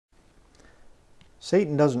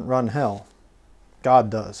Satan doesn't run hell.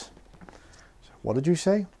 God does. What did you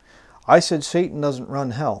say? I said Satan doesn't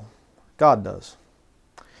run hell. God does.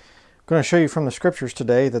 I'm going to show you from the scriptures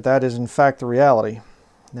today that that is in fact the reality.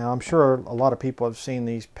 Now I'm sure a lot of people have seen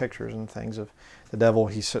these pictures and things of the devil.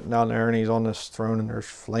 He's sitting down there and he's on this throne and there's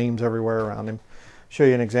flames everywhere around him. Show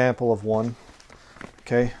you an example of one.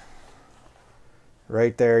 Okay.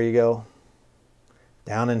 Right there you go.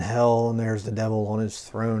 Down in hell, and there's the devil on his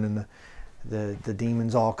throne, and the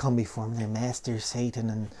demons all come before him, their master Satan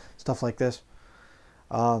and stuff like this.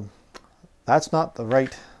 That's not the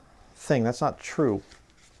right thing. That's not true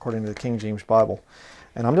according to the King James Bible.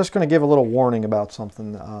 And I'm just going to give a little warning about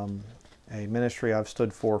something. A ministry I've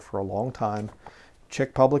stood for a long time,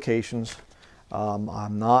 Chick Publications.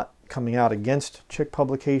 I'm not coming out against Chick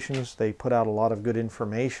Publications. They put out a lot of good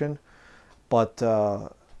information, but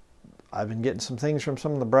I've been getting some things from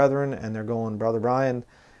some of the brethren, and they're going, Brother Brian,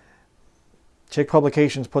 Chick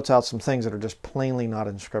Publications puts out some things that are just plainly not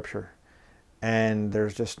in Scripture, and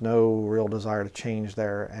there's just no real desire to change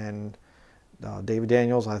there. And David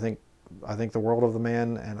Daniels, I think the world of the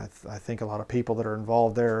man, and I think a lot of people that are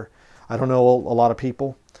involved there. I don't know a lot of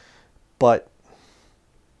people, but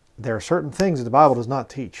there are certain things that the Bible does not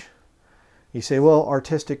teach. You say, well,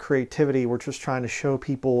 artistic creativity, we're just trying to show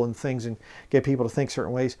people and things and get people to think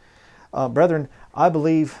certain ways. Brethren, I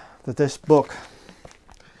believe that this book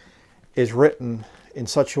is written in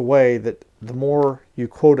such a way that the more you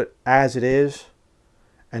quote it as it is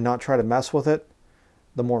and not try to mess with it,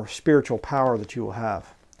 the more spiritual power that you will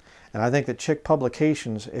have. And I think that Chick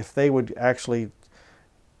Publications, if they would actually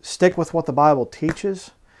stick with what the Bible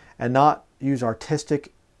teaches and not use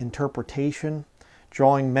artistic interpretation,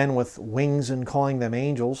 drawing men with wings and calling them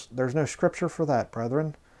angels, there's no scripture for that,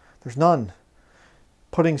 brethren. There's none.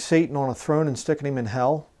 Putting Satan on a throne and sticking him in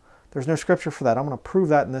hell, there's no scripture for that. I'm going to prove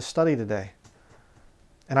that in this study today.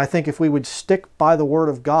 And I think if we would stick by the Word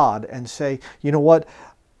of God and say, you know what,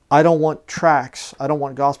 I don't want tracts, I don't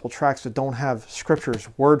want gospel tracts that don't have scriptures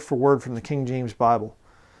word for word from the King James Bible.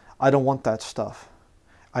 I don't want that stuff.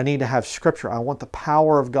 I need to have scripture. I want the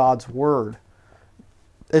power of God's Word.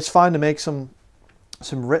 It's fine to make some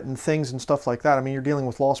written things and stuff like that. I mean, you're dealing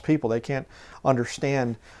with lost people. They can't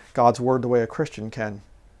understand God's Word the way a Christian can.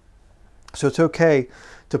 So it's okay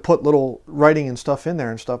to put little writing and stuff in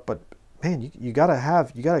there and stuff, but man, you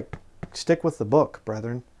gotta stick with the book,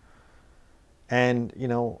 brethren. And you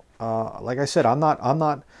know, like I said, I'm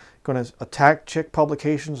not going to attack Chick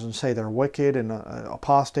Publications and say they're wicked and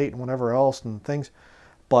apostate and whatever else and things,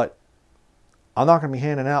 but I'm not going to be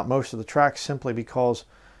handing out most of the tracts simply because,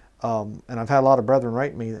 and I've had a lot of brethren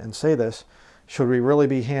write me and say this, should we really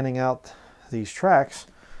be handing out these tracts?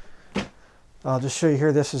 I'll just show you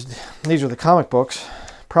here. These are the comic books.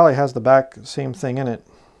 Probably has the back same thing in it.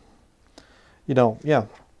 You know, yeah.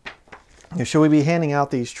 Should we be handing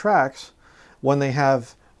out these tracts when they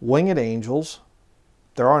have winged angels?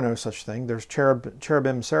 There are no such thing. There's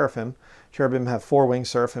cherubim, seraphim. Cherubim have 4 wings.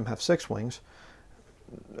 Seraphim have 6 wings.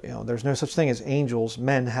 You know, there's no such thing as angels,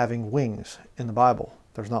 men having wings in the Bible.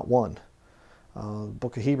 There's not one. The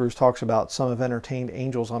book of Hebrews talks about some have entertained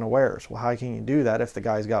angels unawares. Well, how can you do that if the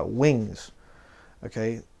guy's got wings?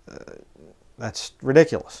 Okay, that's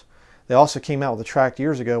ridiculous. They also came out with a tract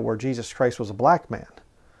years ago where Jesus Christ was a black man,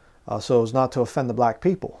 so as not to offend the black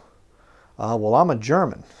people. Well, I'm a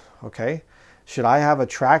German, okay? Should I have a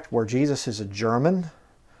tract where Jesus is a German?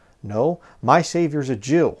 No, my Savior's a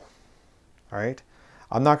Jew, all right?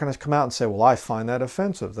 I'm not going to come out and say, well, I find that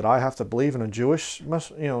offensive, that I have to believe in a Jewish,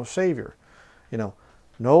 Savior. You know,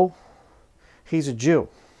 no, he's a Jew.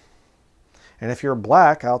 And if you're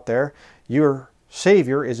black out there, your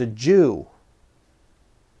Savior is a Jew.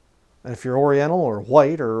 And if you're Oriental or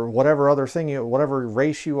white or whatever other thing, whatever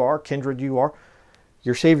race you are, kindred you are,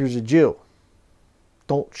 your Savior's a Jew.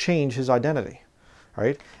 Don't change his identity. All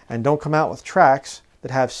right? And don't come out with tracts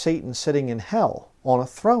that have Satan sitting in hell on a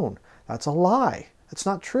throne. That's a lie. It's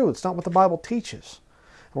not true. It's not what the Bible teaches.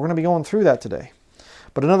 We're going to be going through that today.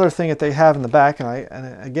 But another thing that they have in the back,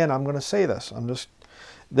 and again, I'm going to say this.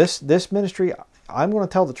 This ministry, I'm going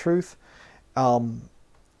to tell the truth, even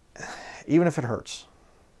if it hurts.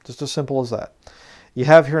 Just as simple as that. You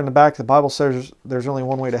have here in the back, the Bible says there's only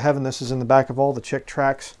one way to heaven. This is in the back of all the Chick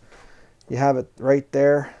tracts. You have it right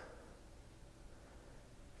there.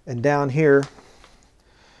 And down here,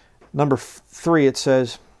 number 3, it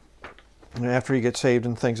says, after you get saved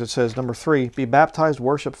and things, it says, number 3, be baptized,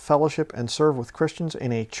 worship, fellowship, and serve with Christians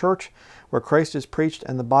in a church where Christ is preached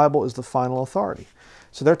and the Bible is the final authority.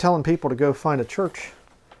 So they're telling people to go find a church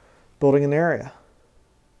building in the area.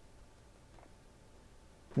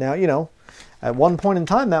 Now, you know, at one point in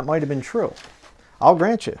time that might have been true. I'll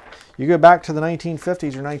grant you. You go back to the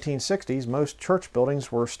 1950s or 1960s, most church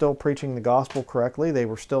buildings were still preaching the gospel correctly. They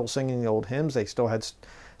were still singing the old hymns. They still had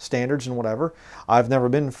standards and whatever. I've never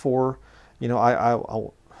been for,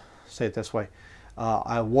 I'll say it this way.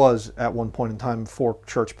 I was at one point in time for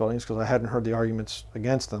church buildings because I hadn't heard the arguments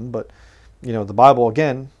against them. But, the Bible,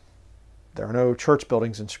 again, there are no church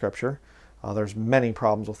buildings in Scripture. There's many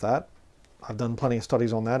problems with that. I've done plenty of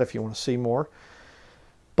studies on that if you want to see more.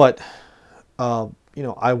 But,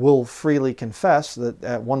 I will freely confess that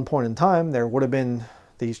at one point in time, there would have been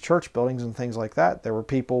these church buildings and things like that. There were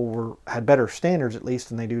people had better standards, at least,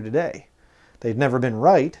 than they do today. They'd never been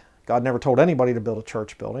right. God never told anybody to build a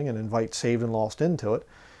church building and invite saved and lost into it.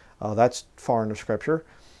 That's far into Scripture.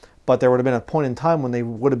 But there would have been a point in time when they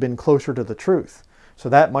would have been closer to the truth. So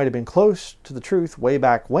that might have been close to the truth way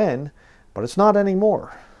back when, but it's not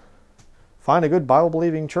anymore. Find a good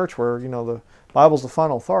Bible-believing church where, the Bible's the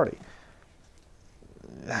final authority.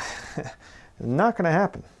 Not going to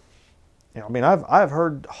happen. I've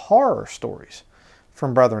heard horror stories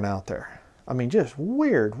from brethren out there. Just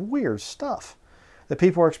weird stuff that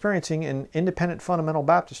people are experiencing in independent fundamental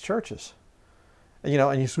Baptist churches. And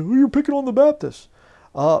you say, oh, you're picking on the Baptists.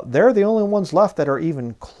 They're the only ones left that are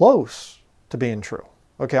even close to being true.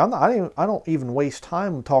 Okay, I don't even waste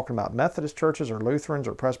time talking about Methodist churches or Lutherans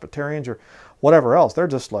or Presbyterians or whatever else. They're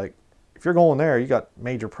just like, if you're going there, you got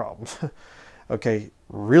major problems. Okay,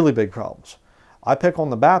 really big problems. I pick on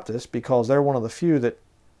the Baptists because they're one of the few that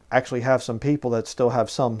actually have some people that still have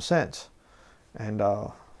some sense. And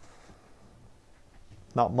not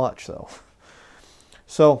much, though.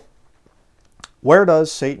 So, where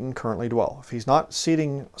does Satan currently dwell? If he's not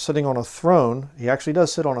sitting on a throne, he actually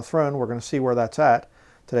does sit on a throne. We're going to see where that's at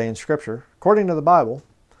today in Scripture, according to the Bible.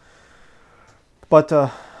 But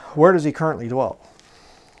where does he currently dwell?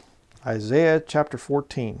 Isaiah chapter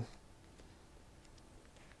 14.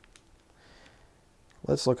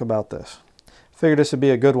 Let's look about this. Figured this would be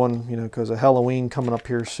a good one, because of Halloween coming up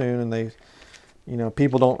here soon, and they,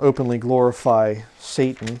 people don't openly glorify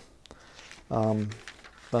Satan.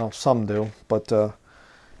 Well, some do, but,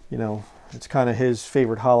 it's kind of his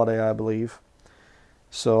favorite holiday, I believe.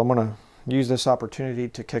 So I'm going to use this opportunity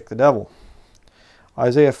to kick the devil.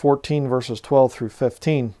 Isaiah 14, verses 12 through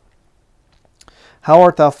 15. How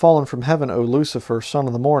art thou fallen from heaven, O Lucifer, son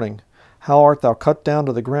of the morning? How art thou cut down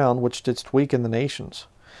to the ground, which didst weaken the nations?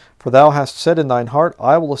 For thou hast said in thine heart,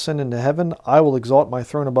 I will ascend into heaven, I will exalt my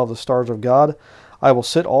throne above the stars of God. I will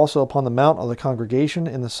sit also upon the mount of the congregation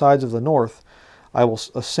in the sides of the north. I will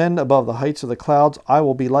ascend above the heights of the clouds, I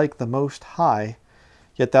will be like the Most High.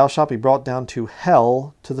 Yet thou shalt be brought down to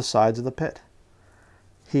hell, to the sides of the pit.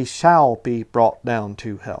 He shall be brought down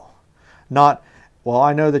to hell. Not, well,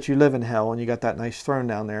 I know that you live in hell and you got that nice throne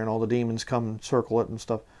down there and all the demons come and circle it and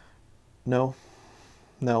stuff. No.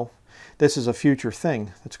 This is a future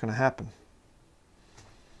thing that's going to happen.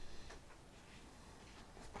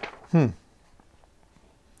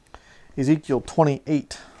 Ezekiel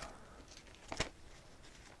 28.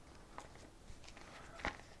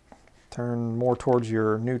 Turn more towards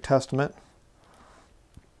your New Testament.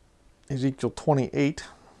 Ezekiel 28.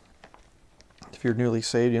 If you're newly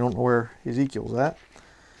saved, you don't know where Ezekiel's at.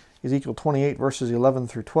 Ezekiel 28, verses 11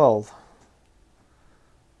 through 12.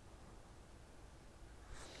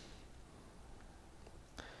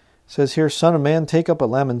 It says here, Son of man, take up a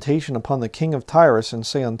lamentation upon the king of Tyrus, and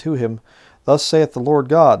say unto him, Thus saith the Lord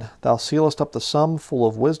God, Thou sealest up the sum, full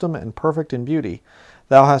of wisdom and perfect in beauty.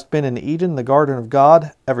 Thou hast been in Eden, the garden of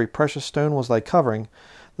God. Every precious stone was thy covering,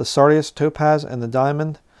 the sardius, topaz, and the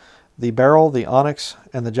diamond, the beryl, the onyx,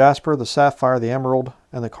 and the jasper, the sapphire, the emerald,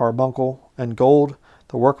 and the carbuncle, and gold.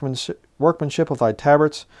 The workmanship of thy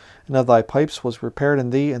tabrets and of thy pipes was prepared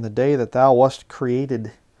in thee in the day that thou wast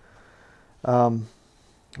created.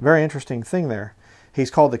 Very interesting thing there. He's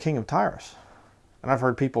called the king of Tyrus. And I've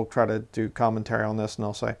heard people try to do commentary on this, and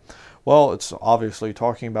they'll say, well, it's obviously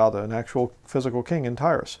talking about an actual physical king in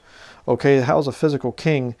Tyrus. Okay, how's a physical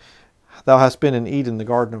king? Thou hast been in Eden, the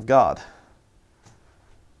garden of God.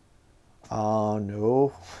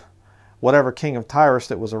 No. Whatever king of Tyrus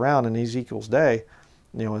that was around in Ezekiel's day,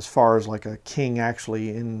 as far as like a king actually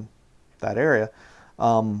in that area,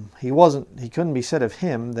 he couldn't be said of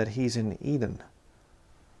him that he's in Eden.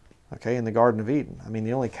 Okay, in the Garden of Eden.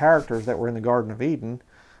 The only characters that were in the Garden of Eden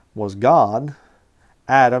was God,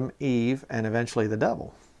 Adam, Eve, and eventually the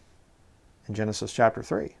devil in Genesis chapter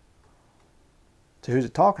 3. So who's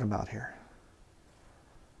it talking about here?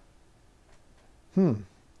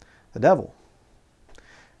 The devil.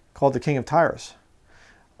 Called the king of Tyrus.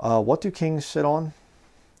 What do kings sit on?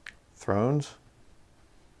 Thrones.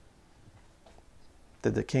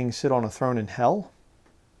 Did the king sit on a throne in hell?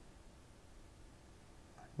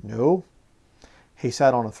 No. He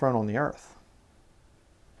sat on a throne on the earth.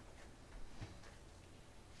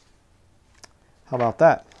 How about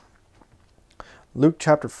that? Luke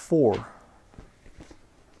chapter 4.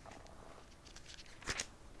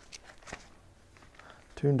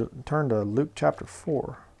 Turn to Luke chapter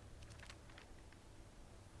 4.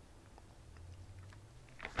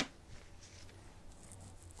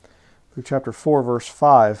 Luke chapter 4, verse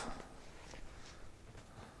 5.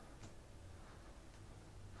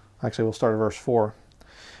 Actually, we'll start at verse 4.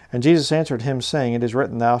 And Jesus answered him, saying, It is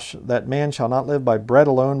written, that man shall not live by bread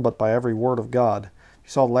alone, but by every word of God. You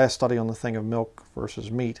saw the last study on the thing of milk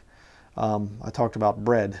versus meat. I talked about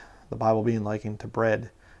bread, the Bible being likened to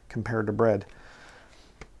bread, compared to bread.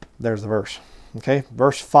 There's the verse. Okay,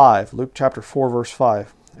 verse 5, Luke chapter 4, verse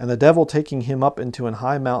 5. And the devil, taking him up into an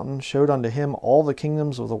high mountain, showed unto him all the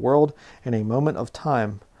kingdoms of the world in a moment of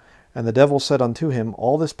time. And the devil said unto him,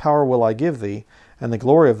 All this power will I give thee, and the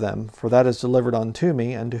glory of them, for that is delivered unto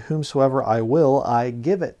me, and to whomsoever I will I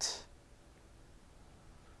give it.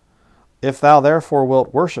 If thou therefore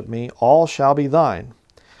wilt worship me, all shall be thine.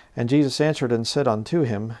 And Jesus answered and said unto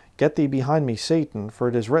him, Get thee behind me, Satan, for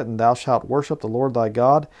it is written, Thou shalt worship the Lord thy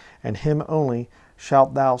God, and him only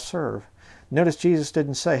shalt thou serve. Notice Jesus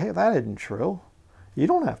didn't say, Hey, that isn't true. You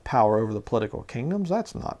don't have power over the political kingdoms.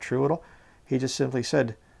 That's not true at all. He just simply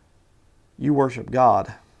said, You worship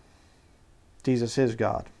God. Jesus is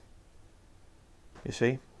God. You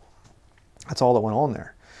see? That's all that went on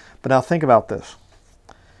there. But now think about this.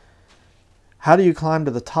 How do you climb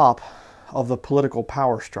to the top of the political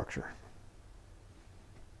power structure?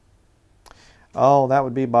 Oh, that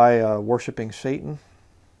would be by worshiping Satan.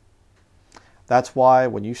 That's why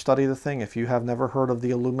when you study the thing, if you have never heard of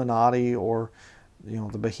the Illuminati or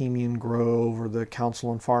the Bohemian Grove or the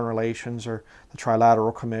Council on Foreign Relations or the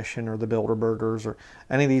Trilateral Commission or the Bilderbergers or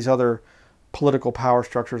any of these other political power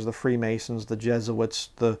structures, the Freemasons, the Jesuits,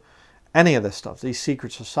 any of this stuff, these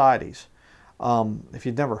secret societies. If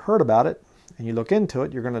you've never heard about it and you look into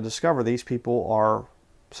it, you're going to discover these people are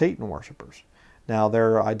Satan worshipers. Now,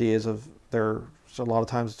 their ideas of a lot of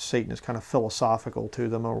times Satan is kind of philosophical to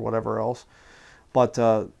them or whatever else, but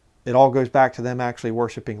it all goes back to them actually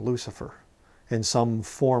worshiping Lucifer in some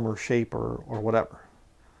form or shape or whatever.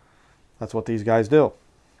 That's what these guys do.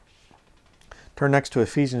 Turn next to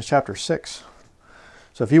Ephesians chapter 6.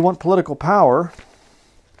 So if you want political power,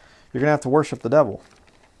 you're going to have to worship the devil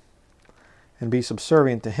and be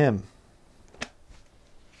subservient to him.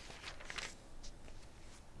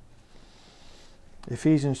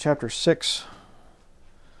 Ephesians chapter 6,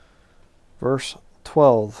 verse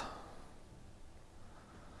 12.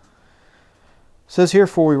 It says here,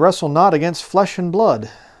 For we wrestle not against flesh and blood.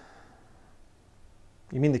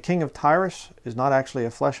 You mean the king of Tyrus is not actually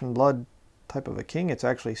a flesh and blood type of a king? It's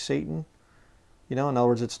actually Satan. In other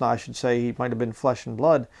words, it's not, I should say he might have been flesh and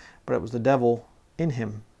blood, but it was the devil in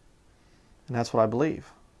him. And that's what I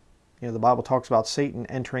believe. The Bible talks about Satan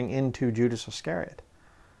entering into Judas Iscariot.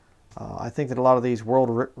 I think that a lot of these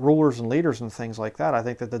world rulers and leaders and things like that, I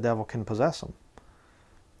think that the devil can possess them,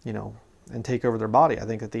 and take over their body. I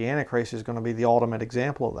think that the Antichrist is going to be the ultimate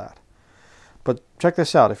example of that. But check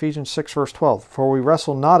this out, Ephesians 6, verse 12. For we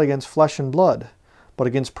wrestle not against flesh and blood, but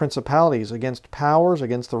against principalities, against powers,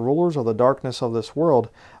 against the rulers of the darkness of this world,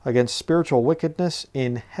 against spiritual wickedness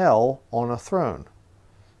in hell on a throne.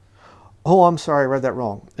 Oh, I'm sorry, I read that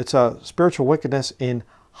wrong. It's a spiritual wickedness in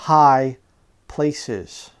high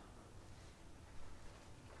places.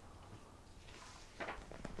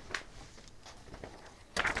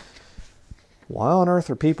 Why on earth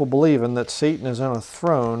are people believing that Satan is on a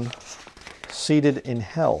throne seated in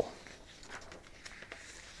hell?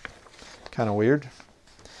 Kind of weird.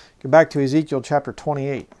 Go back to Ezekiel chapter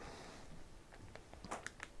 28.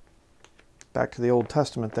 Back to the Old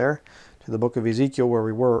Testament there, to the book of Ezekiel where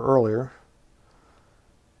we were earlier.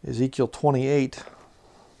 Ezekiel 28,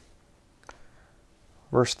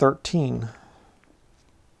 verse 13.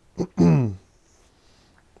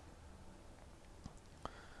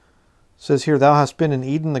 Says here, Thou hast been in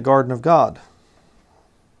Eden, the garden of God.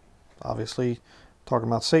 Obviously, talking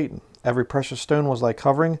about Satan. Every precious stone was thy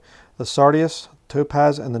covering, the sardius,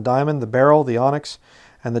 topaz, and the diamond, the beryl, the onyx,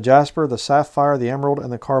 and the jasper, the sapphire, the emerald,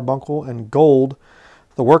 and the carbuncle, and gold.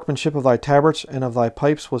 The workmanship of thy tabrets and of thy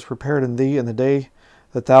pipes was prepared in thee in the day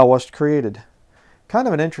that thou wast created. Kind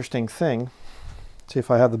of an interesting thing. Let's see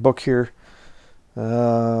if I have the book here.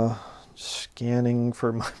 Scanning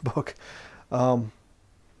for my book.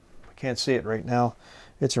 Can't see it right now.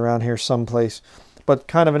 It's around here someplace. But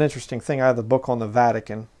kind of an interesting thing. I have the book on the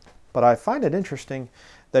Vatican. But I find it interesting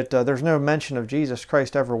that there's no mention of Jesus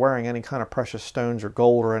Christ ever wearing any kind of precious stones or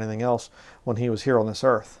gold or anything else when he was here on this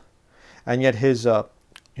earth. And yet his,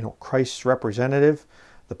 Christ's representative,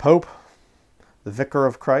 the Pope, the vicar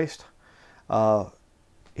of Christ,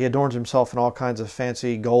 he adorns himself in all kinds of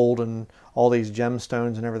fancy gold and all these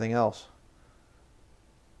gemstones and everything else.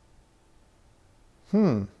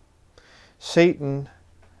 Satan,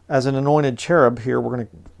 as an anointed cherub here, we're going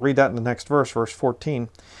to read that in the next verse, verse 14.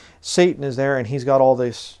 Satan is there and he's got all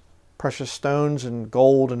these precious stones and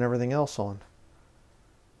gold and everything else on.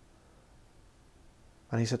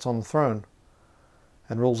 And he sits on the throne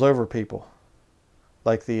and rules over people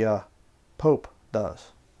like the Pope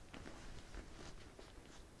does.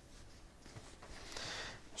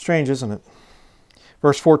 Strange, isn't it?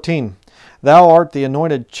 Verse 14. Thou art the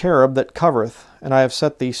anointed cherub that covereth, and I have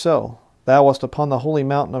set thee so. Thou wast upon the holy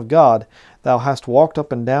mountain of God. Thou hast walked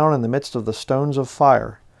up and down in the midst of the stones of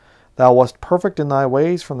fire. Thou wast perfect in thy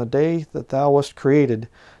ways from the day that thou wast created,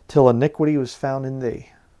 till iniquity was found in thee.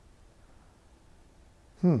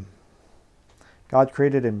 God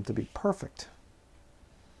created him to be perfect.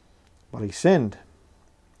 But he sinned.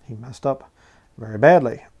 He messed up very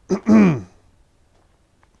badly. Let's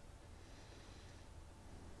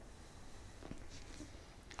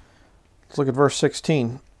look at verse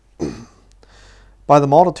 16. By the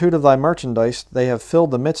multitude of thy merchandise they have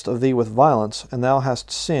filled the midst of thee with violence, and thou hast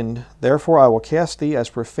sinned. Therefore I will cast thee as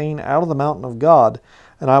profane out of the mountain of God,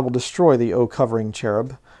 and I will destroy thee, O covering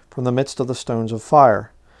cherub, from the midst of the stones of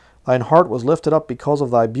fire. Thine heart was lifted up because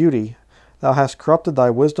of thy beauty. Thou hast corrupted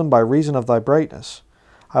thy wisdom by reason of thy brightness.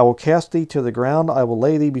 I will cast thee to the ground, I will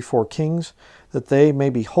lay thee before kings, that they may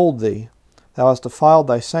behold thee. Thou hast defiled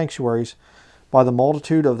thy sanctuaries by the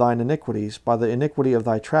multitude of thine iniquities, by the iniquity of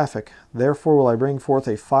thy traffic. Therefore will I bring forth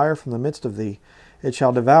a fire from the midst of thee. It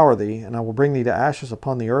shall devour thee, and I will bring thee to ashes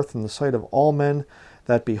upon the earth in the sight of all men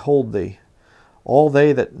that behold thee. All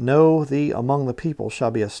they that know thee among the people shall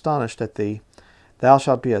be astonished at thee. Thou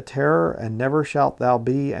shalt be a terror, and never shalt thou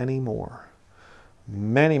be any more.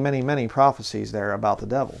 Many, many, many prophecies there about the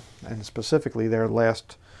devil. And specifically their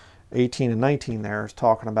last 18 and 19 there is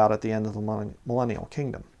talking about at the end of the millennial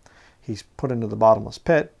kingdom. He's put into the bottomless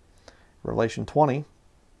pit, Revelation 20,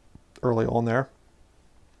 early on there.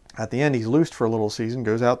 At the end, he's loosed for a little season,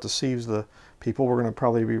 goes out, deceives the people. We're going to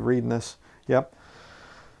probably be reading this. Yep.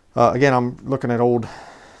 Again, I'm looking at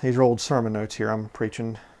these are old sermon notes here. I'm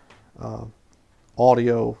preaching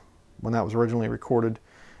audio when that was originally recorded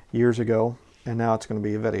years ago, and now it's going to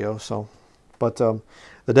be a video. But the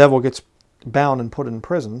devil gets bound and put in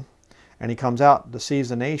prison, and he comes out, deceives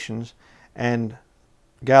the nations, and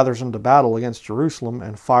gathers them to battle against Jerusalem,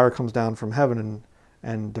 and fire comes down from heaven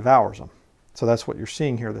and devours them. So that's what you're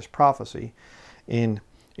seeing here, this prophecy in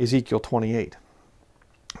Ezekiel 28.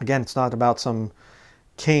 Again, it's not about some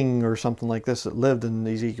king or something like this that lived in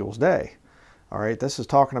Ezekiel's day. All right, this is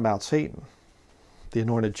talking about Satan, the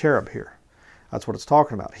anointed cherub here. That's what it's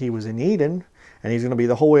talking about. He was in Eden, and he's going to be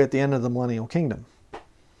the whole way at the end of the millennial kingdom.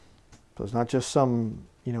 So it's not just some,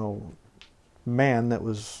 man that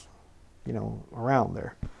was around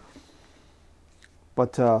there.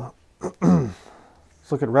 But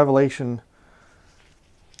let's look at Revelation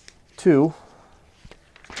 2.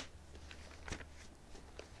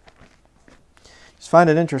 Just find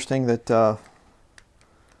it interesting that the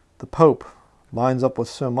Pope lines up with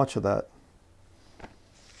so much of that.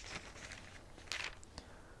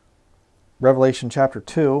 Revelation chapter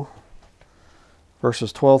 2,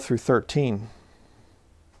 verses 12 through 13.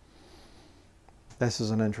 This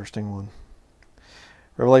is an interesting one.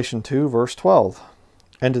 Revelation 2, verse 12.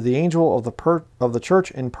 And to the angel of the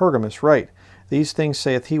church in Pergamos write, These things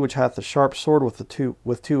saith he which hath the sharp sword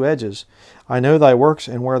with two edges. I know thy works,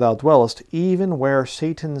 and where thou dwellest, even where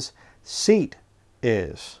Satan's seat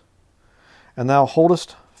is. And thou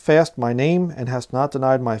holdest fast my name, and hast not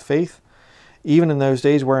denied my faith, even in those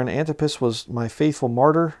days wherein Antipas was my faithful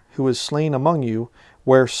martyr, who was slain among you,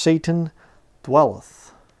 where Satan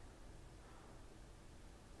dwelleth.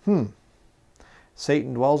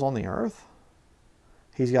 Satan dwells on the earth.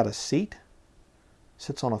 He's got a seat,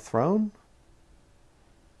 sits on a throne.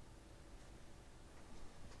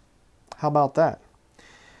 How about that?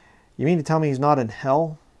 You mean to tell me he's not in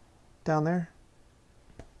hell down there?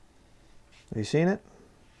 Have you seen it?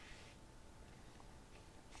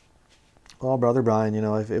 Well, Brother Brian,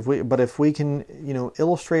 if we can,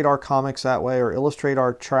 illustrate our comics that way, or illustrate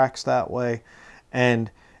our tracks that way,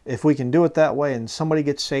 and if we can do it that way and somebody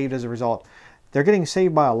gets saved as a result, they're getting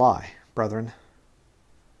saved by a lie, brethren.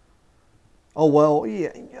 Oh, well,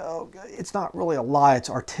 yeah, it's not really a lie, it's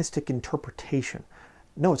artistic interpretation.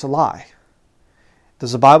 No, it's a lie.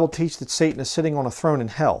 Does the Bible teach that Satan is sitting on a throne in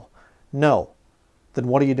hell? No. Then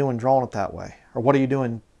what are you doing drawing it that way? Or what are you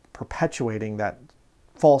doing perpetuating that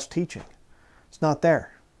false teaching? It's not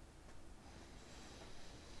there.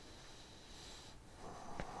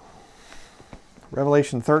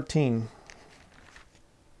 Revelation 13.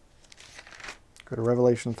 Go to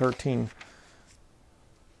Revelation 13,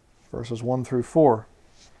 verses 1 through 4.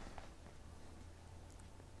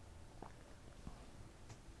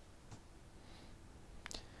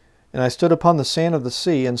 And I stood upon the sand of the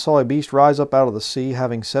sea, and saw a beast rise up out of the sea,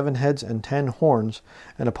 having 7 heads and 10 horns,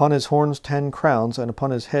 and upon his horns 10 crowns, and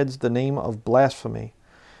upon his heads the name of blasphemy.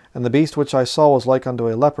 And the beast which I saw was like unto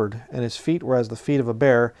a leopard, and his feet were as the feet of a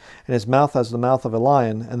bear, and his mouth as the mouth of a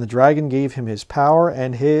lion. And the dragon gave him his power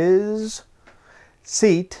and his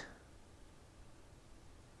seat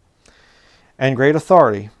and great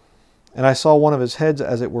authority. And I saw one of his heads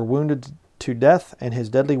as it were wounded to death, and his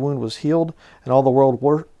deadly wound was healed. And all the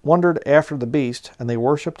world wondered after the beast, and they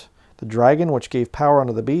worshipped the dragon which gave power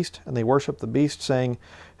unto the beast, and they worshipped the beast, saying,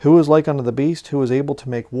 Who is like unto the beast? Who is able to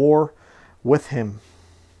make war with him?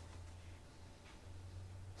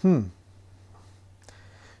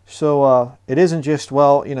 So it isn't just,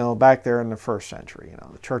 well, back there in the first century,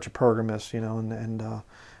 the Church of Pergamus, and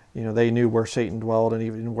they knew where Satan dwelled and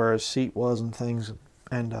even where his seat was and things.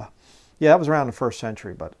 And yeah, that was around the first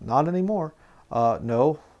century, but not anymore.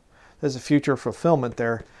 No, there's a future fulfillment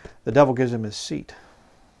there. The devil gives him his seat.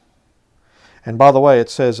 And by the way, it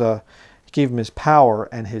says he gave him his power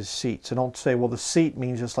and his seat. So don't say, well, the seat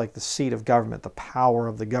means just like the seat of government, the power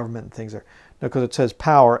of the government and things there. No, because it says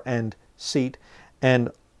power and seat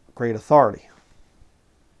and great authority.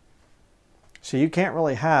 So you can't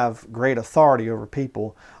really have great authority over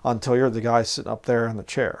people until you're the guy sitting up there in the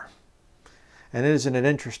chair. And isn't it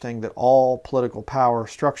interesting that all political power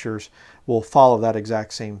structures will follow that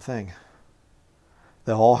exact same thing?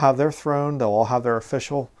 They'll all have their throne, they'll all have their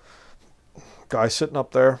official guy sitting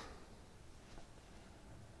up there.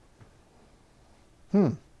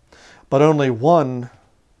 But only one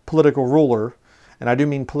political ruler, and I do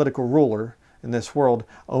mean political ruler in this world,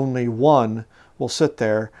 only one will sit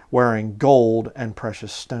there wearing gold and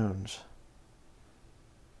precious stones.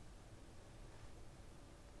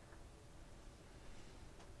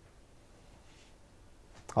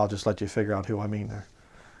 I'll just let you figure out who I mean there,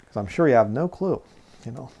 because I'm sure you have no clue,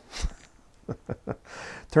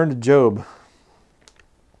 Turn to Job.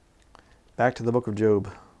 Back to the book of Job.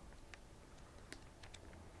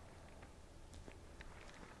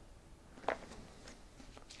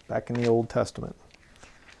 Back in the Old Testament.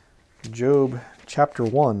 Job chapter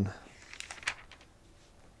 1.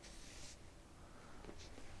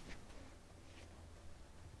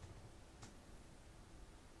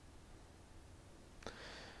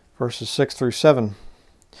 Verses 6 through 7.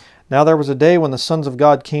 Now there was a day when the sons of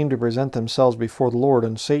God came to present themselves before the Lord,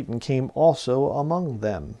 and Satan came also among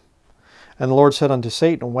them. And the Lord said unto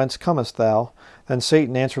Satan, Whence comest thou? Then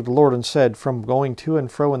Satan answered the Lord and said, From going to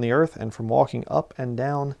and fro in the earth, and from walking up and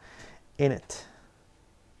down in it.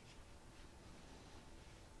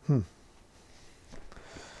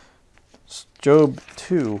 Job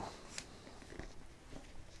 2,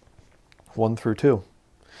 1 through 2.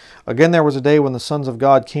 Again there was a day when the sons of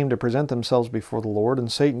God came to present themselves before the Lord,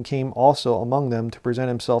 and Satan came also among them to present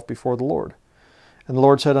himself before the Lord. And the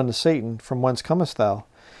Lord said unto Satan, From whence comest thou?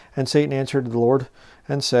 And Satan answered the Lord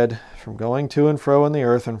and said, From going to and fro in the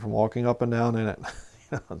earth, and from walking up and down in it.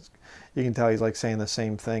 You can tell he's like saying the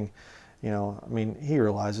same thing. He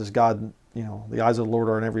realizes God, the eyes of the Lord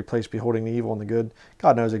are in every place, beholding the evil and the good.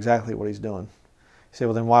 God knows exactly what he's doing. You say,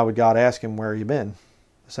 well, then why would God ask him where you been,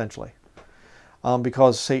 essentially?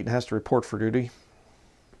 Because Satan has to report for duty.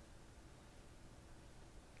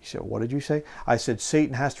 You say, what did you say? I said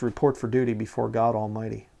Satan has to report for duty before God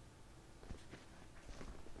Almighty.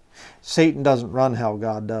 Satan doesn't run how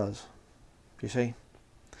God does. You see?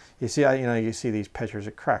 You see these pictures.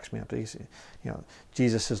 It cracks me up. You see,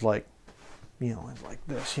 Jesus is like, like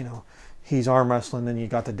this. He's arm wrestling, and you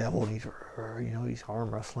got the devil, and he's arm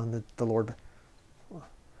wrestling the Lord.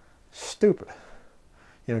 Stupid.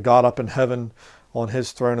 God up in heaven on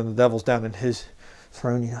his throne, and the devil's down in his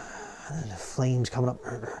throne. And the flames coming up.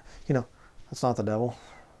 That's not the devil.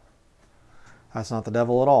 That's not the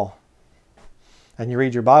devil at all. And you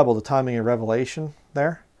read your Bible, the timing of Revelation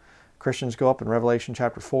there. Christians go up in Revelation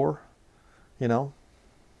chapter 4. Again,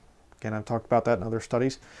 I've talked about that in other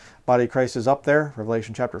studies. Body of Christ is up there.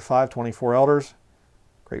 Revelation chapter 5, 24 elders,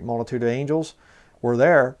 great multitude of angels. We're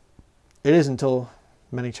there. It isn't until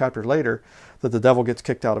many chapters later that the devil gets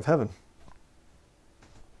kicked out of heaven.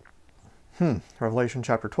 Revelation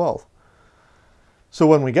chapter 12. So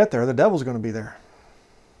when we get there, the devil's going to be there.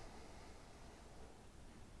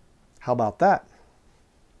 How about that?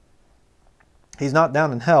 He's not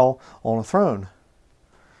down in hell on a throne.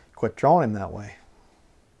 Quit drawing him that way.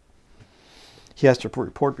 He has to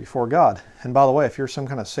report before God. And by the way, if you're some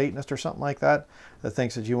kind of Satanist or something like that, that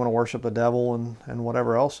thinks that you want to worship the devil and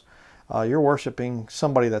whatever else, you're worshiping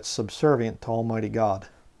somebody that's subservient to Almighty God.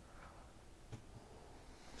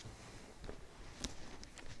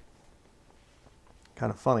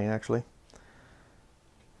 Kind of funny, actually.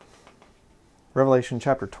 Revelation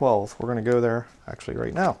chapter 12. We're going to go there actually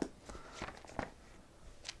right now.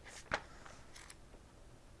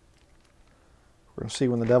 We're going to see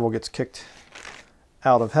when the devil gets kicked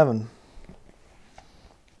out of heaven.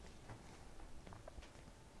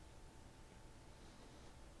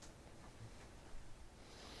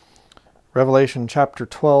 Revelation chapter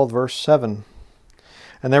 12, verse 7.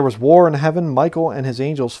 And there was war in heaven. Michael and his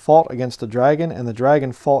angels fought against the dragon, and the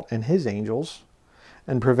dragon fought and his angels,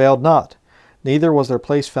 and prevailed not. Neither was their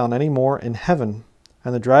place found any more in heaven.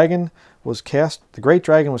 And the dragon was cast, the great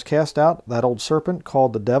dragon was cast out, that old serpent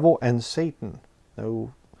called the devil and Satan.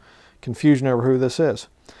 No confusion over who this is.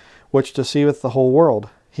 Which deceiveth the whole world.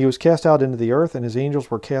 He was cast out into the earth, and his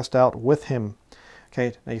angels were cast out with him.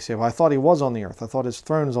 Okay, now you say, well, I thought he was on the earth. I thought his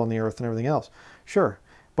throne is on the earth and everything else. Sure,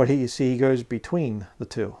 but you see, he goes between the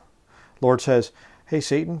two. Lord says, hey,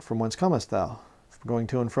 Satan, from whence comest thou? Going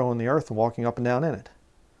to and fro on the earth and walking up and down in it.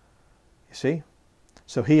 You see?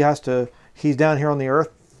 So he's down here on the earth,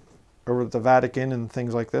 over at the Vatican and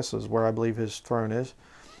things like this is where I believe his throne is.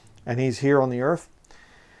 And he's here on the earth.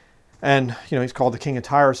 And, he's called the King of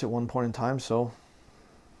Tyrus at one point in time, so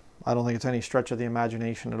I don't think it's any stretch of the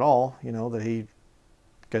imagination at all, that he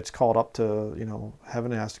gets called up to,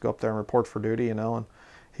 heaven and has to go up there and report for duty, and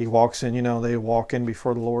he walks in, they walk in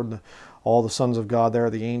before the Lord, all the sons of God there,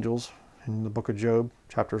 the angels, in the book of Job,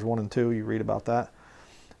 chapters 1 and 2, you read about that.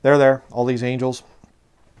 They're there, all these angels,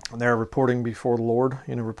 and they're reporting before the Lord,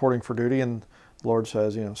 reporting for duty, and the Lord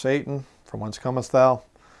says, Satan, from whence comest thou?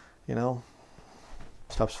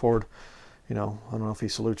 Steps forward, I don't know if he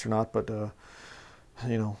salutes or not, but,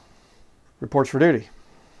 reports for duty.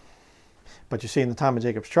 But you see, in the time of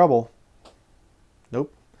Jacob's trouble,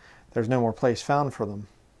 nope, there's no more place found for them.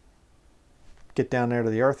 Get down there to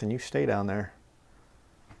the earth and you stay down there.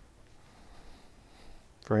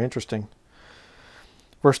 Very interesting.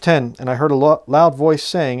 Verse 10, and I heard a loud voice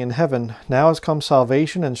saying in heaven, now is come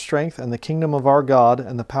salvation and strength and the kingdom of our God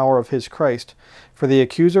and the power of his Christ. For the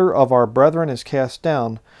accuser of our brethren is cast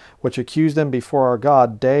down, which accused them before our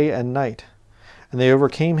God day and night. And they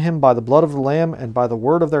overcame him by the blood of the Lamb and by the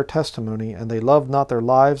word of their testimony, and they loved not their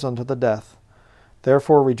lives unto the death.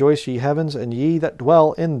 Therefore rejoice, ye heavens, and ye that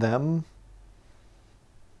dwell in them.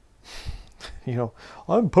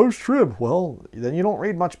 I'm post-trib. Well, then you don't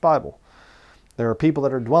read much Bible. There are people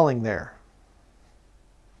that are dwelling there.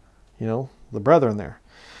 The brethren there.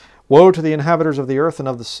 Woe to the inhabitants of the earth and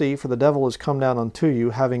of the sea, for the devil is come down unto you,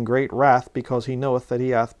 having great wrath, because he knoweth that he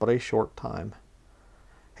hath but a short time.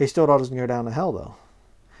 He still doesn't go down to hell, though.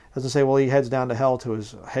 Doesn't say, well, he heads down to hell to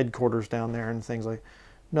his headquarters down there and things like.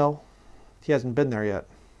 No, he hasn't been there yet.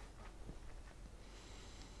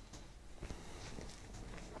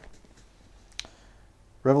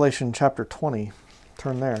 Revelation chapter 20.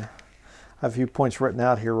 Turn there. I have a few points written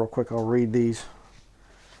out here real quick. I'll read these.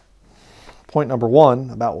 Point number 1,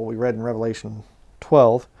 about what we read in Revelation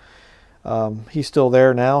 12. He's still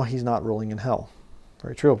there now. He's not ruling in hell.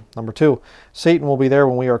 Very true. Number 2, Satan will be there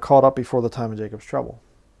when we are caught up before the time of Jacob's trouble.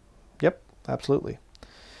 Yep, absolutely.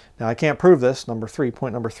 Now, I can't prove this.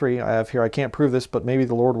 Point number 3, I have here, I can't prove this, but maybe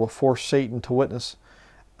the Lord will force Satan to witness,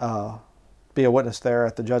 be a witness there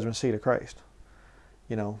at the judgment seat of Christ.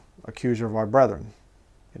 Accuser of our brethren.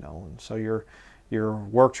 And so your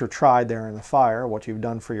works are tried there in the fire. What you've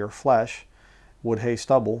done for your flesh, wood, hay,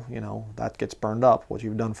 stubble, that gets burned up. What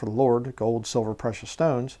you've done for the Lord, gold, silver, precious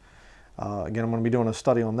stones. Again, I'm going to be doing a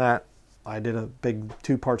study on that. I did a big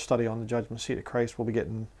 2-part study on the judgment seat of Christ. I'll be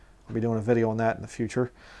doing a video on that in the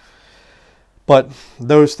future. But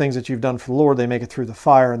those things that you've done for the Lord, they make it through the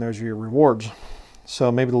fire, and those are your rewards.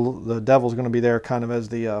 So maybe the devil's going to be there kind of as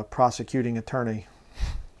the prosecuting attorney.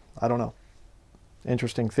 I don't know.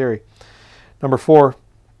 Interesting theory. Number 4,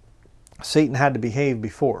 Satan had to behave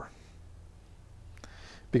before,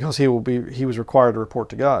 because he was required to report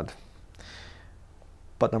to God.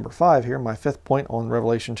 But number 5 here, my 5th point on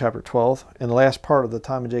Revelation chapter 12, in the last part of the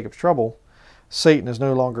time of Jacob's trouble, Satan is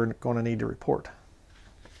no longer going to need to report.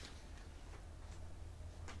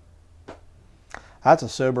 That's a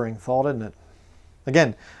sobering thought, isn't it?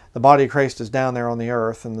 Again, the body of Christ is down there on the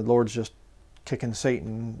earth, and the Lord's just kicking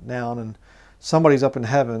Satan down, and somebody's up in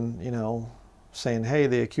heaven, saying, hey,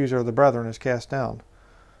 the accuser of the brethren is cast down.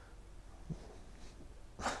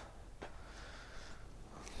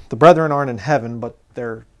 the brethren aren't in heaven, but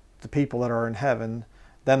they're the people that are in heaven.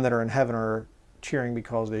 Them that are in heaven are cheering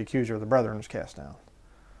because the accuser of the brethren is cast down.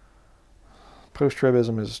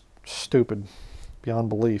 Post-tribism is stupid beyond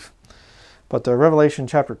belief. But Revelation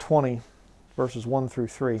chapter 20, verses 1 through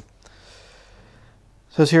 3. It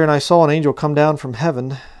says here, "And I saw an angel come down from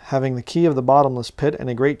heaven, having the key of the bottomless pit and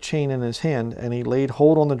a great chain in his hand. And he laid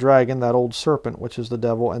hold on the dragon, that old serpent, which is the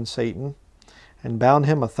devil and Satan, and bound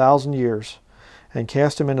him 1,000 years, and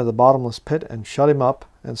cast him into the bottomless pit, and shut him up,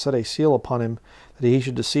 and set a seal upon him, that he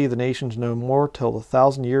should deceive the nations no more, till the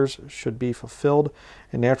 1,000 years should be fulfilled.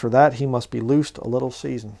 And after that he must be loosed a little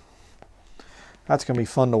season." That's going to be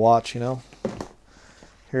fun to watch, you know.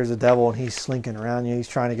 Here's the devil, and he's slinking around you. He's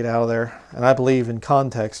trying to get out of there. And I believe in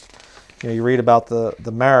context, you know, you read about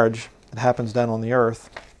the marriage that happens down on the earth.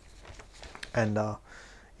 And,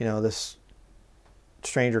 you know, this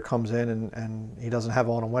stranger comes in and he doesn't have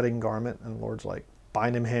on a wedding garment. And the Lord's like,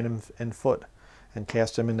 bind him hand and foot and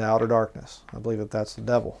cast him into outer darkness. I believe that that's the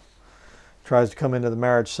devil. Tries to come into the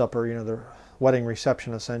marriage supper, you know, the wedding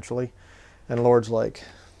reception essentially. And the Lord's like,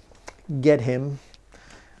 get him,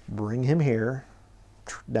 bring him here,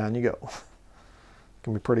 down you go.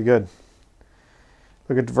 Can be pretty good.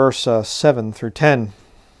 Look at verse 7 through 10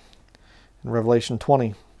 in Revelation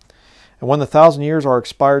 20. "And when the 1,000 years are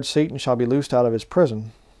expired, Satan shall be loosed out of his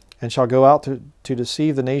prison, and shall go out to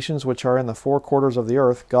deceive the nations which are in the four quarters of the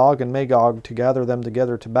earth, Gog and Magog, to gather them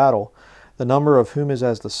together to battle, the number of whom is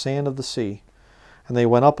as the sand of the sea. And they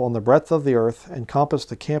went up on the breadth of the earth, and compassed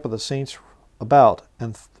the camp of the saints about,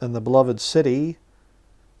 and the beloved city,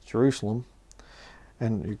 Jerusalem."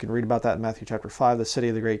 And you can read about that in Matthew chapter 5, the city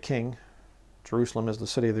of the great king. Jerusalem is the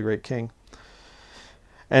city of the great king.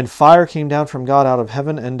 "And fire came down from God out of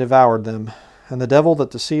heaven and devoured them. And the devil that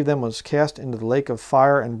deceived them was cast into the lake of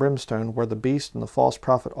fire and brimstone, where the beast and the false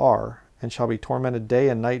prophet are, and shall be tormented day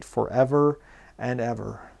and night forever and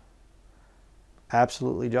ever."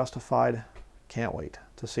 Absolutely justified. Can't wait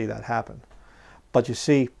to see that happen. But you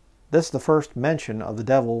see, this is the first mention of the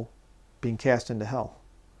devil being cast into hell.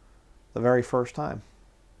 The very first time.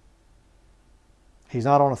 He's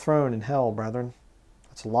not on a throne in hell, brethren.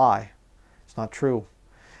 That's a lie. It's not true.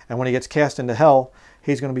 And when he gets cast into hell,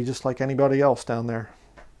 he's going to be just like anybody else down there.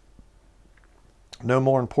 No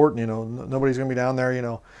more important, you know. Nobody's going to be down there, you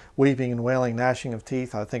know, weeping and wailing, gnashing of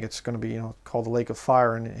teeth. I think it's going to be, you know, called the lake of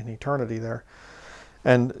fire in eternity there.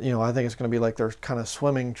 And, you know, I think it's going to be like they're kind of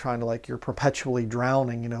swimming, trying to, like, you're perpetually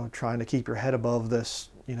drowning, you know, trying to keep your head above this,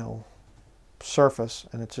 you know, surface.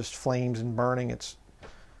 And it's just flames and burning. It's,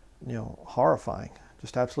 you know, horrifying.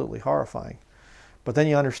 Just absolutely horrifying. But then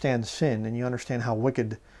you understand sin, and you understand how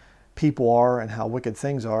wicked people are and how wicked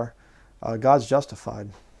things are. God's justified.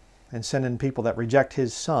 And sending people that reject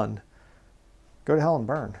his son, go to hell and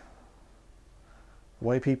burn. The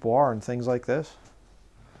way people are and things like this.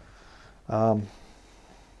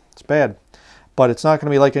 It's bad. But it's not going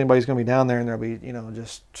to be like anybody's going to be down there and they'll be, you know,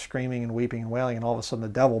 just screaming and weeping and wailing, and all of a sudden the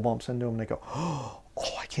devil bumps into them and they go, "Oh,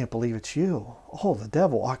 I can't believe it's you. Oh, the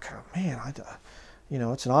devil. You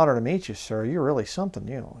know, it's an honor to meet you, sir. You're really something.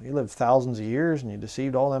 You know, you lived thousands of years and you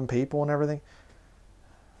deceived all them people and everything."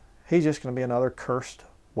 He's just going to be another cursed,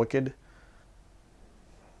 wicked,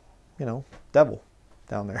 you know, devil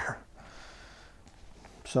down there.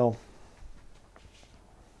 So,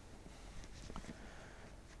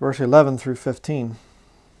 verse 11 through 15,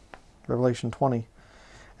 Revelation 20.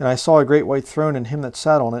 "And I saw a great white throne, and him that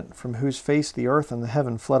sat on it, from whose face the earth and the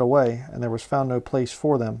heaven fled away, and there was found no place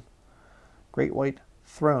for them." Great white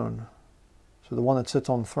throne. So the one that sits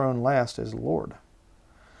on the throne last is the Lord.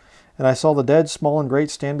 "And I saw the dead, small and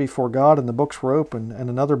great, stand before God, and the books were opened, and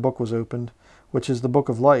another book was opened, which is the book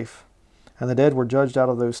of life. And the dead were judged out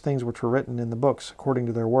of those things which were written in the books, according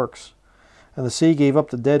to their works. And the sea gave up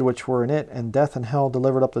the dead which were in it, and death and hell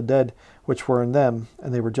delivered up the dead which were in them,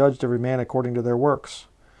 and they were judged every man according to their works.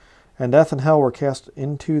 And death and hell were cast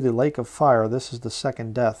into the lake of fire. This is the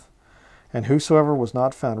second death. And whosoever was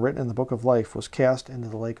not found written in the book of life was cast into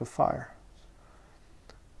the lake of fire."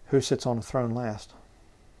 Who sits on the throne last?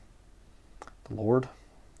 The Lord.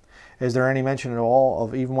 Is there any mention at all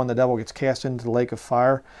of, even when the devil gets cast into the lake of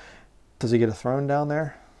fire, does he get a throne down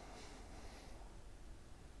there?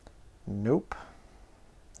 Nope.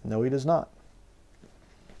 No, he does not.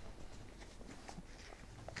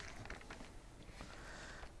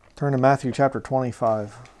 Turn to Matthew chapter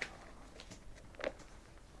 25.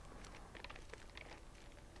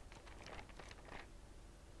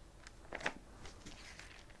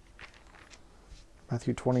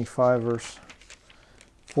 Matthew 25, verse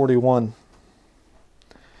 41.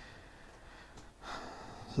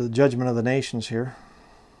 So the judgment of the nations here.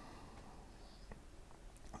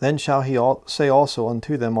 Then shall he say also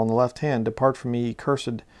unto them on the left hand, Depart from me, ye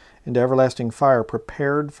cursed, into everlasting fire,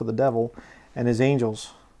 prepared for the devil and his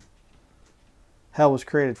angels. Hell was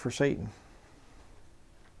created for Satan.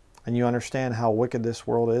 And you understand how wicked this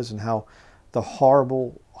world is and how the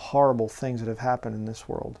horrible, horrible things that have happened in this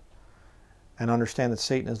world. And understand that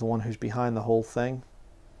Satan is the one who's behind the whole thing.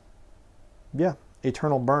 Yeah,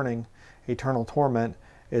 eternal burning, eternal torment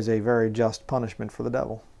is a very just punishment for the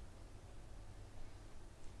devil.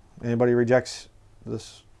 Anybody rejects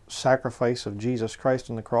this sacrifice of Jesus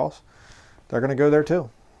Christ on the cross, they're going to go there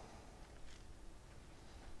too.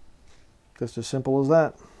 Just as simple as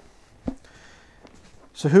that.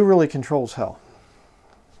 So who really controls hell?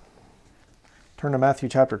 Turn to Matthew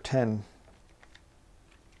chapter 10.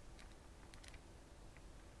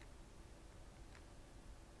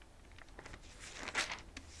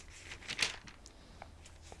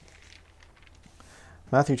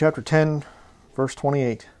 Matthew chapter 10, verse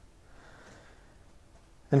 28.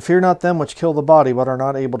 And fear not them which kill the body, but are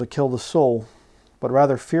not able to kill the soul, but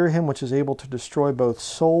rather fear him which is able to destroy both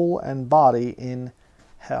soul and body in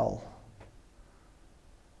hell.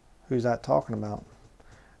 Who's that talking about?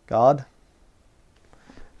 God.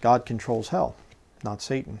 God controls hell, not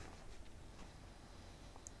Satan.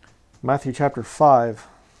 Matthew chapter 5.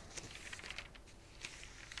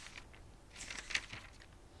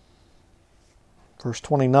 Verse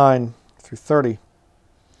 29 through 30.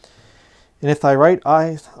 And if thy right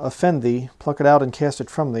eye offend thee, pluck it out and cast it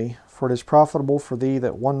from thee, for it is profitable for thee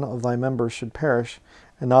that one of thy members should perish,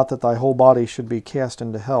 and not that thy whole body should be cast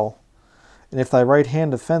into hell. And if thy right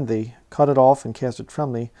hand offend thee, cut it off and cast it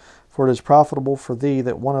from thee, for it is profitable for thee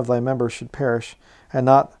that one of thy members should perish, and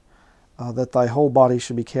not that thy whole body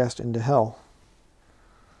should be cast into hell.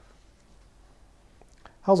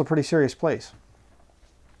 Hell's a pretty serious place.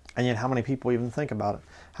 And yet how many people even think about it?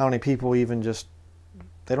 How many people even just,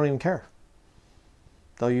 they don't even care.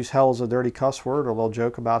 They'll use hell as a dirty cuss word, or they'll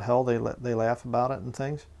joke about hell. They laugh about it and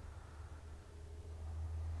things.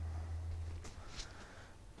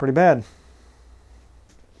 Pretty bad.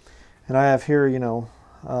 And I have here,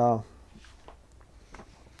 what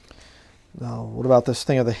about this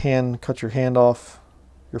thing of the hand? Cut your hand off,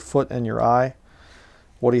 your foot and your eye.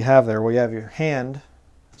 What do you have there? Well, you have your hand.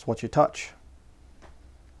 It's what you touch.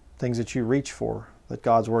 Things that you reach for, that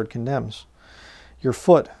God's word condemns. Your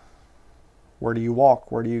foot. Where do you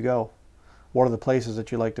walk? Where do you go? What are the places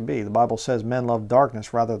that you like to be? The Bible says men love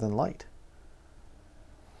darkness rather than light.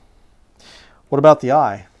 What about the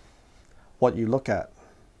eye? What you look at.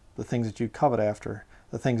 The things that you covet after.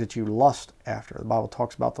 The things that you lust after. The Bible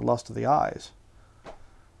talks about the lust of the eyes.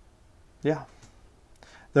 Yeah.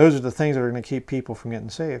 Those are the things that are going to keep people from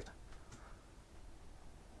getting saved.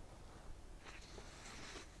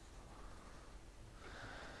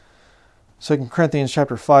 Second Corinthians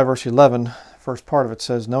chapter 5, verse 11, first part of it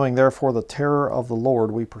says, Knowing therefore the terror of the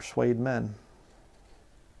Lord, we persuade men.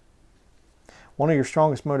 One of your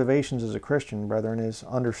strongest motivations as a Christian, brethren, is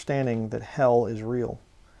understanding that hell is real.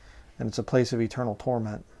 And it's a place of eternal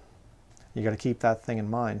torment. You got to keep that thing in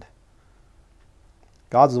mind.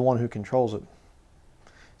 God's the one who controls it.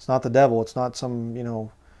 It's not the devil. It's not some,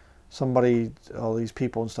 somebody, all these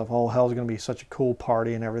people and stuff. Oh, hell's going to be such a cool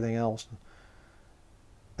party and everything else.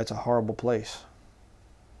 It's a horrible place.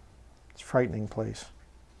 It's a frightening place.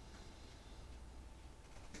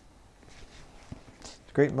 It's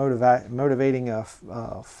a great motivating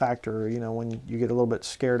factor, when you get a little bit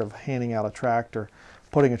scared of handing out a tract or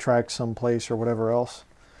putting a tract someplace or whatever else.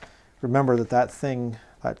 Remember that thing,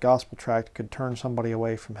 that gospel tract, could turn somebody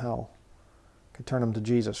away from hell. Could turn them to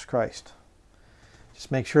Jesus Christ.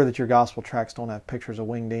 Just make sure that your gospel tracts don't have pictures of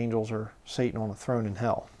winged angels or Satan on a throne in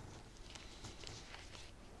hell.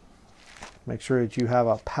 Make sure that you have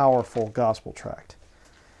a powerful gospel tract.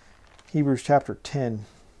 Hebrews chapter 10.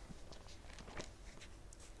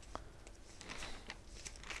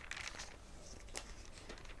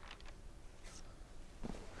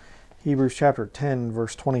 Hebrews chapter 10,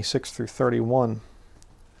 verse 26 through 31.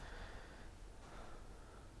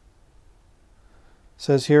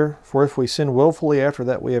 Says here, For if we sin willfully after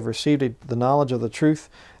that we have received the knowledge of the truth,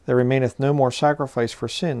 there remaineth no more sacrifice for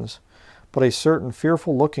sins, but a certain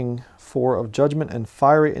fearful looking for of judgment and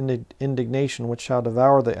fiery indignation which shall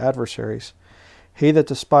devour the adversaries. He that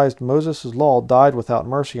despised Moses' law died without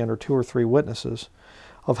mercy under 2 or 3 witnesses.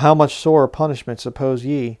 Of how much sorer punishment, suppose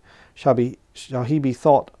ye, shall he be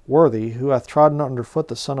thought worthy, who hath trodden under foot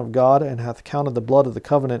the Son of God, and hath counted the blood of the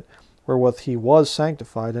covenant wherewith he was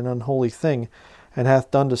sanctified an unholy thing, and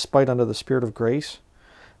hath done despite unto the Spirit of grace?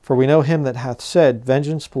 For we know him that hath said,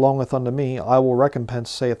 Vengeance belongeth unto me, I will recompense,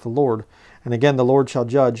 saith the Lord. And again the Lord shall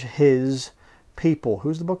judge his people.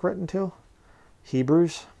 Who's the book written to?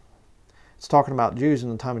 Hebrews. It's talking about Jews in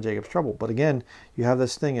the time of Jacob's trouble. But again, you have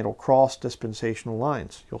this thing, it'll cross dispensational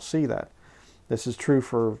lines. You'll see that. This is true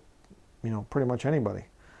for, pretty much anybody.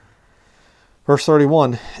 Verse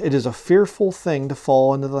 31, it is a fearful thing to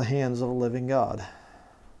fall into the hands of a living God.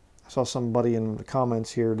 I saw somebody in the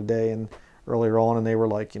comments here today and earlier on, and they were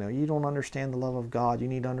like, you don't understand the love of God. You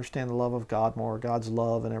need to understand the love of God more, God's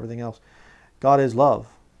love and everything else. God is love.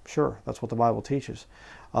 Sure, that's what the Bible teaches.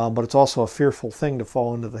 But it's also a fearful thing to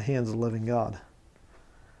fall into the hands of the living God.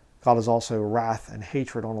 God is also wrath and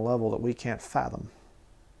hatred on a level that we can't fathom.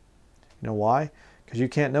 You know why? Because you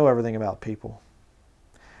can't know everything about people.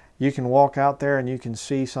 You can walk out there and you can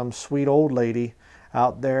see some sweet old lady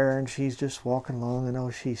out there and she's just walking along and oh,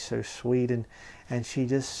 she's so sweet and she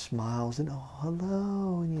just smiles and oh,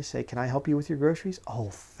 hello. And you say, can I help you with your groceries? Oh,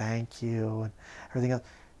 thank you. And everything else.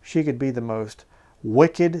 She could be the most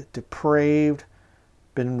wicked, depraved,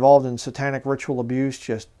 been involved in satanic ritual abuse,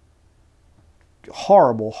 just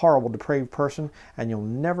horrible, horrible, depraved person, and you'll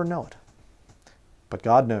never know it. But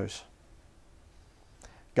God knows.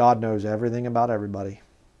 God knows everything about everybody.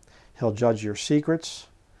 He'll judge your secrets.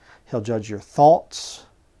 He'll judge your thoughts.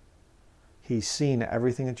 He's seen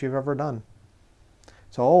everything that you've ever done.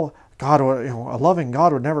 So, oh, God, a loving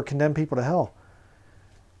God would never condemn people to hell.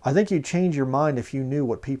 I think you'd change your mind if you knew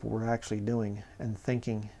what people were actually doing and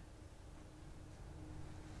thinking.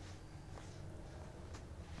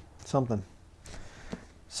 Something.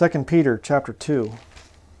 2 Peter chapter 2.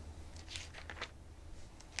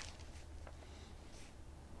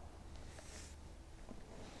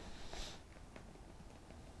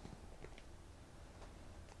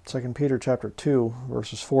 Second Peter chapter 2,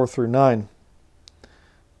 verses 4 through 9.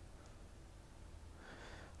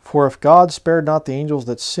 For if God spared not the angels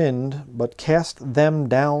that sinned, but cast them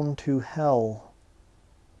down to hell.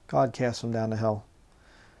 God cast them down to hell.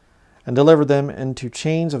 And delivered them into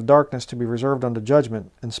chains of darkness to be reserved unto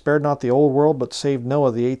judgment, and spared not the old world, but saved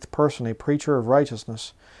Noah the eighth person, a preacher of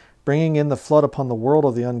righteousness, bringing in the flood upon the world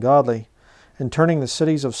of the ungodly, and turning the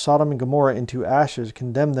cities of Sodom and Gomorrah into ashes,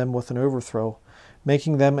 condemned them with an overthrow,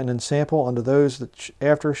 making them an ensample unto those that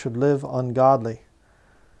after should live ungodly.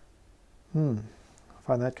 I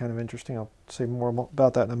find that kind of interesting. I'll say more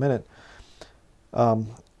about that in a minute.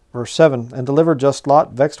 Verse 7, and delivered just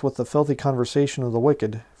Lot, vexed with the filthy conversation of the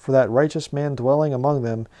wicked, for that righteous man dwelling among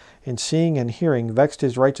them, in seeing and hearing, vexed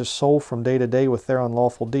his righteous soul from day to day with their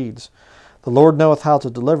unlawful deeds. The Lord knoweth how to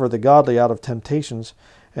deliver the godly out of temptations,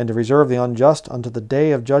 and to reserve the unjust unto the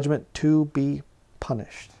day of judgment to be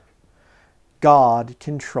punished. God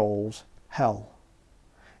controls hell,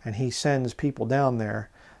 and he sends people down there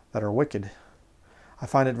that are wicked. I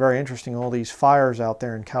find it very interesting, all these fires out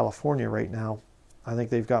there in California right now. I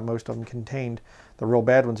think they've got most of them contained. The real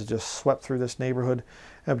bad ones have just swept through this neighborhood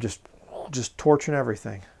and just torching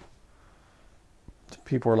everything.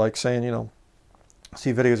 People are like saying,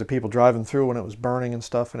 see videos of people driving through when it was burning and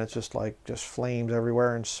stuff, and it's just flames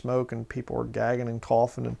everywhere and smoke, and people are gagging and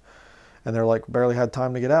coughing, and they're like barely had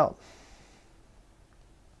time to get out.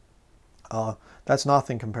 That's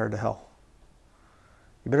nothing compared to hell.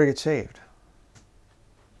 You better get saved.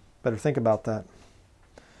 Better think about that.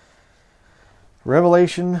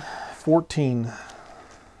 Revelation 14.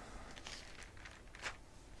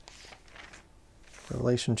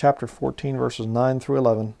 Revelation chapter 14, verses 9 through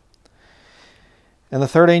 11. And the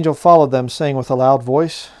third angel followed them, saying with a loud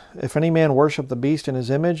voice, If any man worship the beast in his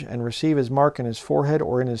image, and receive his mark in his forehead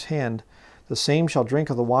or in his hand, the same shall drink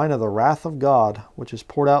of the wine of the wrath of God, which is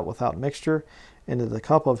poured out without mixture into the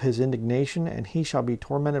cup of his indignation, and he shall be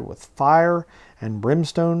tormented with fire and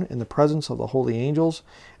brimstone in the presence of the holy angels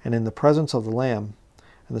and in the presence of the Lamb.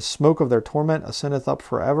 And the smoke of their torment ascendeth up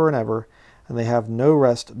forever and ever, and they have no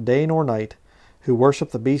rest day nor night, who worship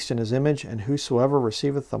the beast in his image, and whosoever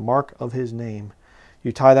receiveth the mark of his name.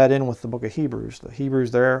 You tie that in with the book of Hebrews. The Hebrews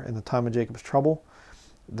there in the time of Jacob's trouble,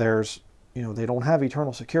 there's they don't have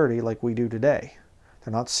eternal security like we do today.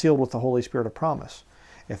 They're not sealed with the Holy Spirit of promise.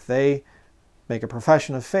 If they make a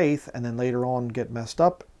profession of faith and then later on get messed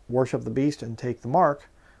up, worship the beast and take the mark,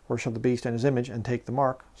 worship the beast in his image and take the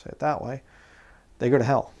mark, say it that way, they go to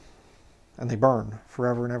hell and they burn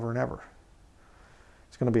forever and ever and ever.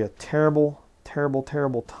 It's going to be a terrible, terrible,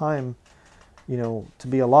 terrible time, to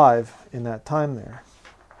be alive in that time there.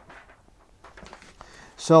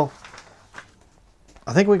 So,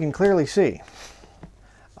 I think we can clearly see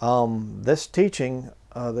this teaching,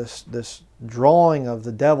 this drawing of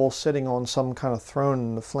the devil sitting on some kind of throne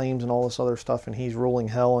in the flames and all this other stuff, and he's ruling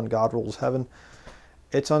hell and God rules heaven.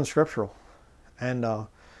 It's unscriptural. And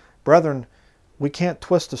brethren, we can't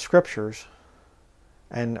twist the scriptures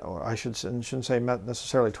and or I shouldn't say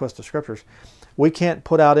necessarily twist the scriptures. We can't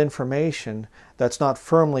put out information that's not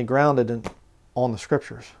firmly grounded on the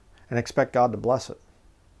scriptures and expect God to bless it.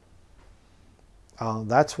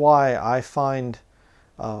 That's why I find,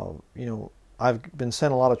 I've been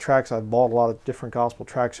sent a lot of tracts. I've bought a lot of different gospel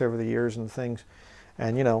tracts over the years and things.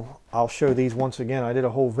 And, I'll show these once again. I did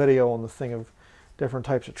a whole video on the thing of different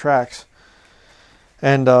types of tracts.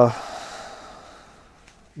 And,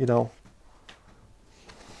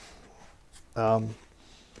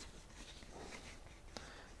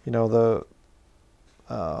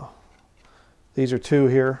 these are two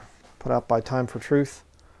here put out by Time for Truth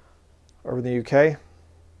over in the UK,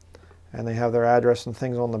 and they have their address and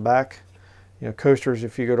things on the back. Coasters,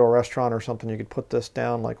 if you go to a restaurant or something, you could put this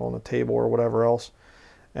down like on the table or whatever else,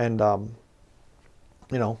 and and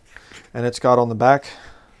it's got on the back,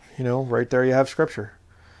 right there you have scripture,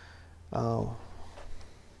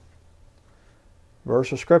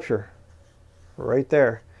 verse of scripture right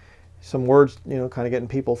there. Some words, kind of getting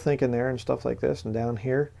people thinking there and stuff like this. And down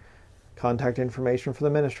here, contact information for the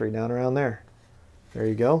ministry down around there. There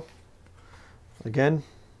you go. Again,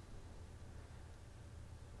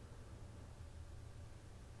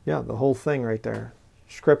 yeah, the whole thing right there.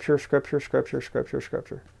 Scripture, scripture, scripture, scripture,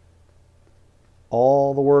 scripture.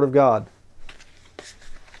 All the Word of God.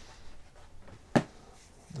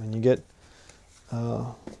 And you get,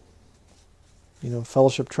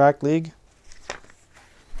 Fellowship Tract League.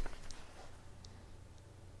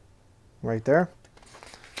 Right there.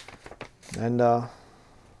 And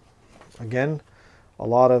again, a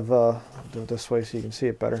lot of, do it this way so you can see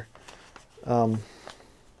it better.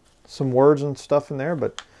 Some words and stuff in there,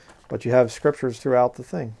 but you have scriptures throughout the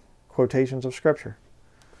thing. Quotations of scripture.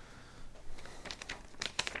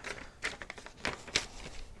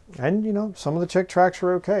 And, some of the Chick tracts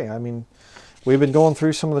are okay. I mean, we've been going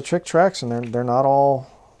through some of the Chick tracts, and they're not all,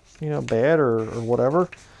 bad or whatever.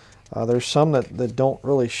 There's some that don't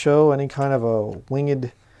really show any kind of a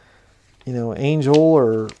winged, angel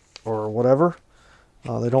or whatever.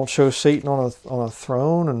 They don't show Satan on a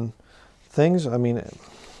throne and things. I mean,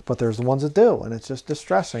 but there's the ones that do, and it's just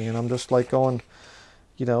distressing. And I'm just like going,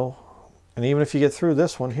 and even if you get through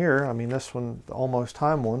this one here, I mean, this one, the Almost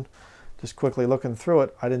Time one, just quickly looking through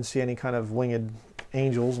it, I didn't see any kind of winged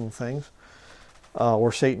angels and things,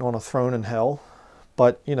 or Satan on a throne in hell.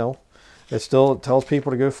 But, it still tells people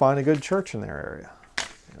to go find a good church in their area,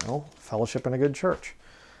 fellowship in a good church.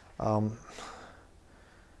 I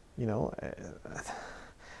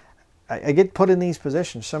get put in these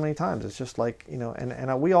positions so many times. It's just like,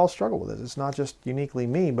 and we all struggle with it. It's not just uniquely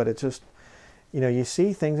me, but it's just, you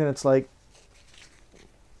see things and it's like,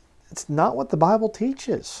 it's not what the Bible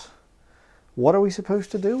teaches. What are we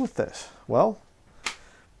supposed to do with this? Well,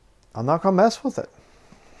 I'm not going to mess with it.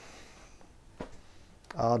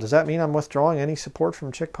 Does that mean I'm withdrawing any support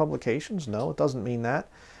from Chick Publications? No, it doesn't mean that.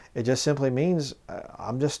 It just simply means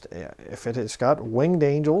if it's got winged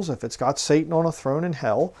angels, if it's got Satan on a throne in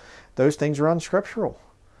hell, those things are unscriptural.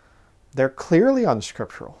 They're clearly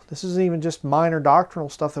unscriptural. This isn't even just minor doctrinal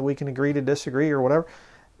stuff that we can agree to disagree or whatever.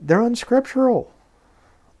 They're unscriptural.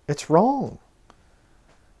 It's wrong.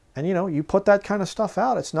 And you put that kind of stuff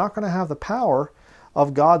out, it's not going to have the power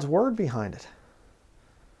of God's Word behind it.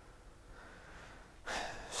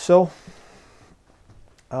 So,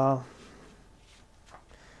 that's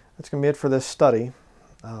going to be it for this study.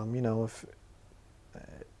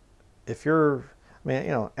 If you're,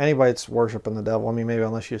 anybody that's worshiping the devil, maybe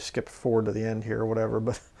unless you skip forward to the end here or whatever,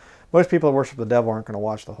 but most people that worship the devil aren't going to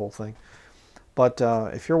watch the whole thing. But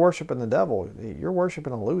if you're worshiping the devil, you're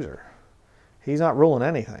worshiping a loser. He's not ruling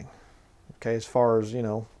anything. Okay, as far as,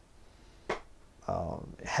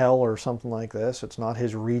 hell or something like this, it's not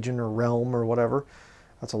his region or realm or whatever.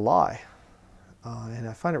 That's a lie. And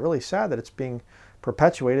I find it really sad that it's being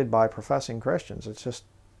perpetuated by professing Christians. It's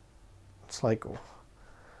like...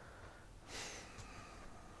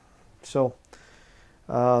 So,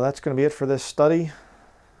 that's going to be it for this study.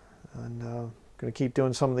 And I'm going to keep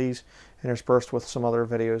doing some of these interspersed with some other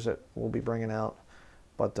videos that we'll be bringing out.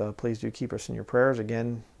 But please do keep us in your prayers.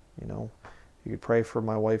 Again, you could pray for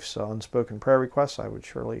my wife's unspoken prayer requests. I would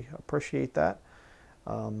surely appreciate that.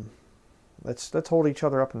 Let's hold each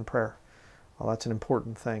other up in prayer. That's an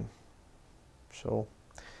important thing. So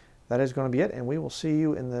that is going to be it, and we will see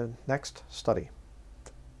you in the next study.